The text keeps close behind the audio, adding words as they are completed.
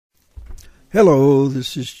Hello,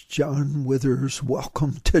 this is John Withers.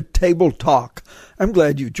 Welcome to Table Talk. I'm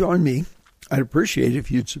glad you joined me. I'd appreciate it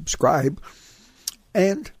if you'd subscribe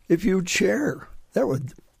and if you'd share. That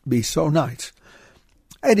would be so nice.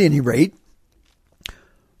 At any rate,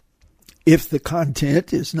 if the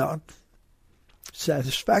content is not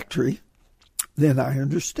satisfactory, then I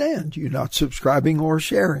understand you not subscribing or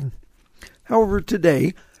sharing. However,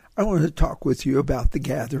 today I want to talk with you about the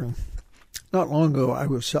gathering. Not long ago, I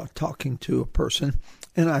was talking to a person,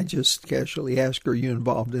 and I just casually asked, are you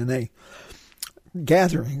involved in a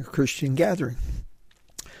gathering, a Christian gathering?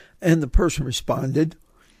 And the person responded,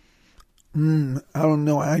 I don't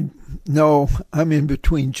know. I'm in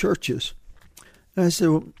between churches. And I said,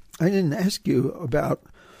 well, I didn't ask you about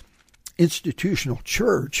institutional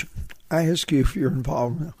church. I asked you if you're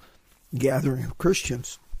involved in a gathering of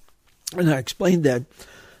Christians. And I explained that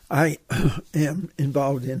I am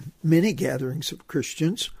involved in many gatherings of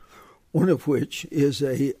Christians, one of which is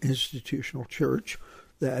a institutional church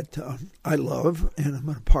that I love and I'm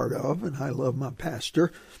a part of, and I love my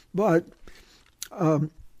pastor. But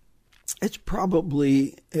it's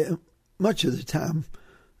probably, much of the time,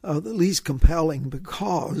 the least compelling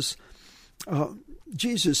because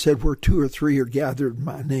Jesus said, where two or three are gathered in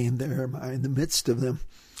my name, there am I in the midst of them.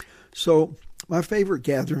 So my favorite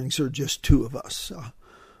gatherings are just two of us.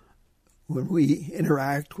 When we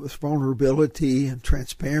interact with vulnerability and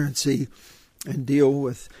transparency and deal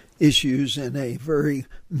with issues in a very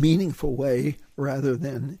meaningful way rather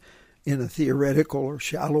than in a theoretical or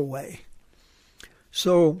shallow way.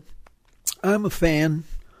 So I'm a fan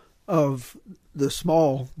of the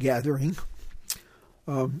small gathering,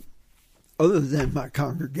 other than my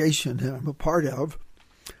congregation that I'm a part of,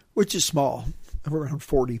 which is small, of around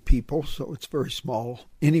 40 people, so it's very small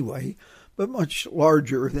anyway, but much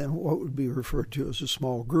larger than what would be referred to as a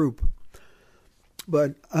small group.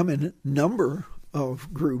 But I'm in a number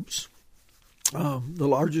of groups, the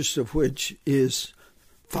largest of which is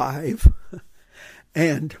 5.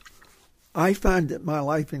 And I find that my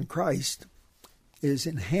life in Christ is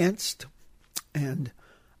enhanced, and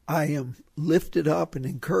I am lifted up and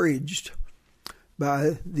encouraged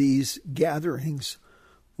by these gatherings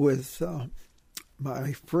with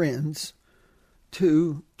my friends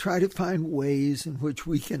to try to find ways in which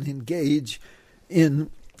we can engage in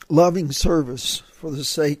loving service for the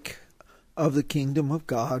sake of the kingdom of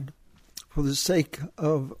God, for the sake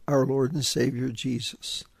of our Lord and Savior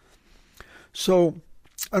Jesus. So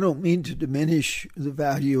I don't mean to diminish the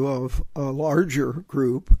value of a larger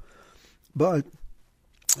group, but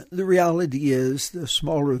the reality is the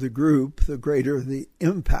smaller the group, the greater the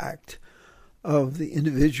impact of the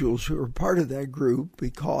individuals who are part of that group,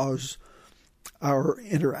 because our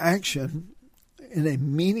interaction in a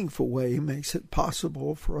meaningful way makes it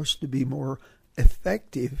possible for us to be more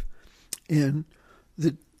effective in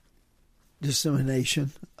the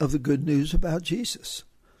dissemination of the good news about Jesus.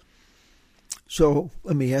 So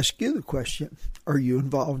let me ask you the question, are you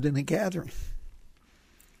involved in a gathering?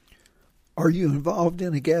 Are you involved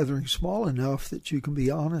in a gathering small enough that you can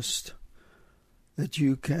be honest, that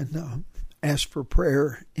you can ask for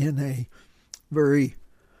prayer in a very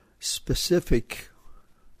specific,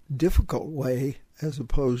 difficult way, as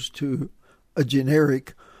opposed to a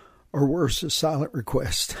generic or worse, a silent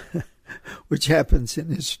request, which happens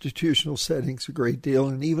in institutional settings a great deal,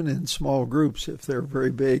 and even in small groups if they're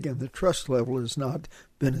very big and the trust level has not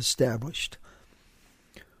been established.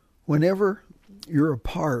 Whenever you're a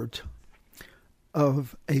part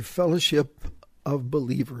of a fellowship of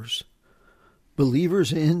believers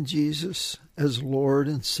in Jesus as Lord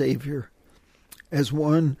and Savior, as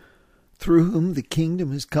one through whom the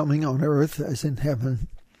kingdom is coming on earth as in heaven,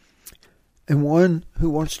 and one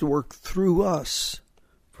who wants to work through us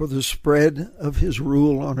for the spread of his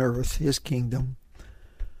rule on earth, his kingdom.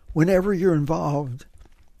 Whenever you're involved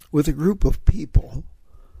with a group of people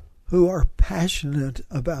who are passionate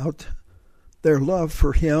about their love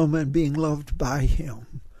for him and being loved by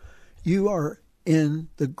him, you are in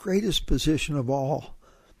the greatest position of all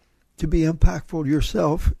to be impactful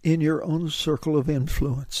yourself in your own circle of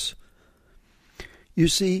influence. You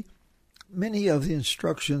see, many of the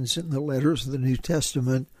instructions in the letters of the New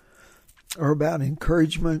Testament are about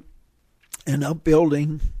encouragement and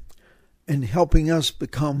upbuilding and helping us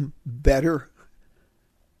become better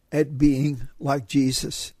at being like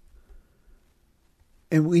Jesus.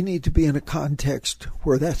 And we need to be in a context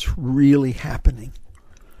where that's really happening.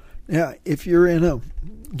 Now, if you're in a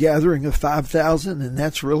gathering of 5,000 and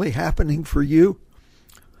that's really happening for you,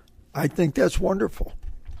 I think that's wonderful.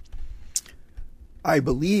 I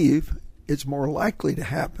believe it's more likely to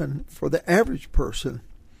happen for the average person,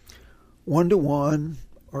 1-to-1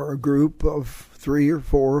 or a group of 3 or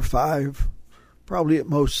 4 or 5, probably at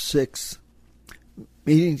most 6,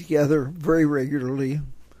 meeting together very regularly,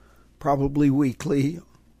 probably weekly,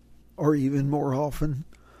 or even more often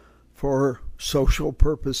for social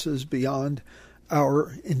purposes beyond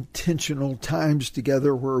our intentional times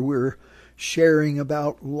together where we're sharing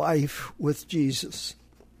about life with Jesus.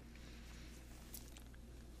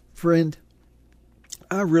 Friend,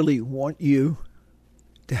 I really want you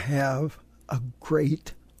to have a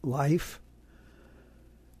great life.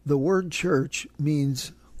 The word church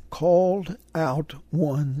means called out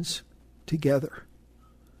ones together.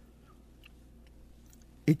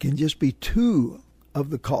 It can just be 2 of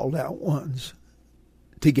the called out ones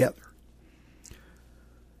together.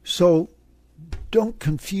 So don't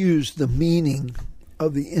confuse the meaning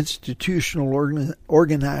of the institutional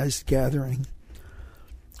organized gathering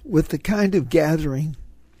with the kind of gathering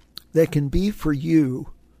that can be for you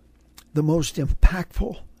the most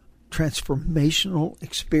impactful, transformational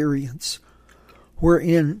experience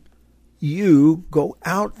wherein you go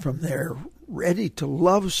out from there ready to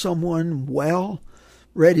love someone well,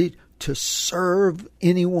 ready to serve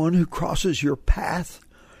anyone who crosses your path,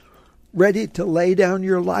 ready to lay down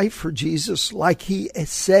your life for Jesus like He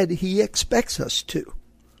said He expects us to.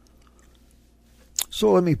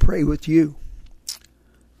 So let me pray with you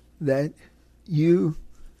that you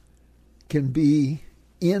can be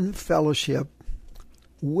in fellowship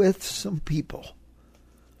with some people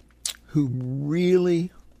who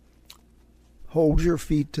really hold your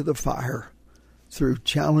feet to the fire through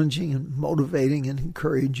challenging and motivating and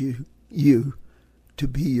encouraging you to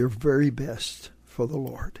be your very best for the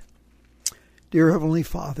Lord. Dear Heavenly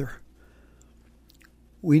Father,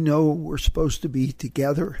 we know we're supposed to be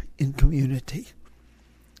together in community.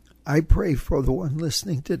 I pray for the one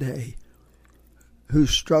listening today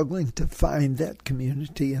who's struggling to find that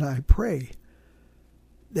community, and I pray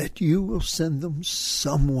that you will send them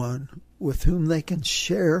someone with whom they can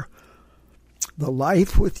share the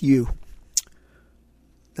life with you.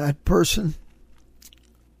 That person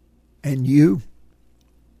and you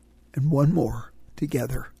and one more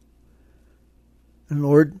together. And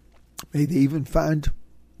Lord, may they even find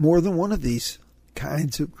more than one of these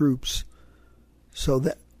kinds of groups so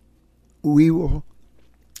that we will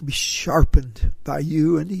be sharpened by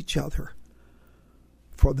you and each other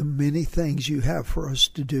for the many things you have for us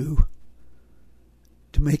to do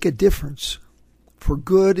to make a difference for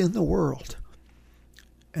good in the world,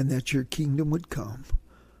 and that your kingdom would come.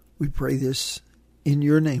 We pray this in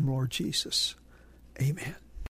your name, Lord Jesus. Amen.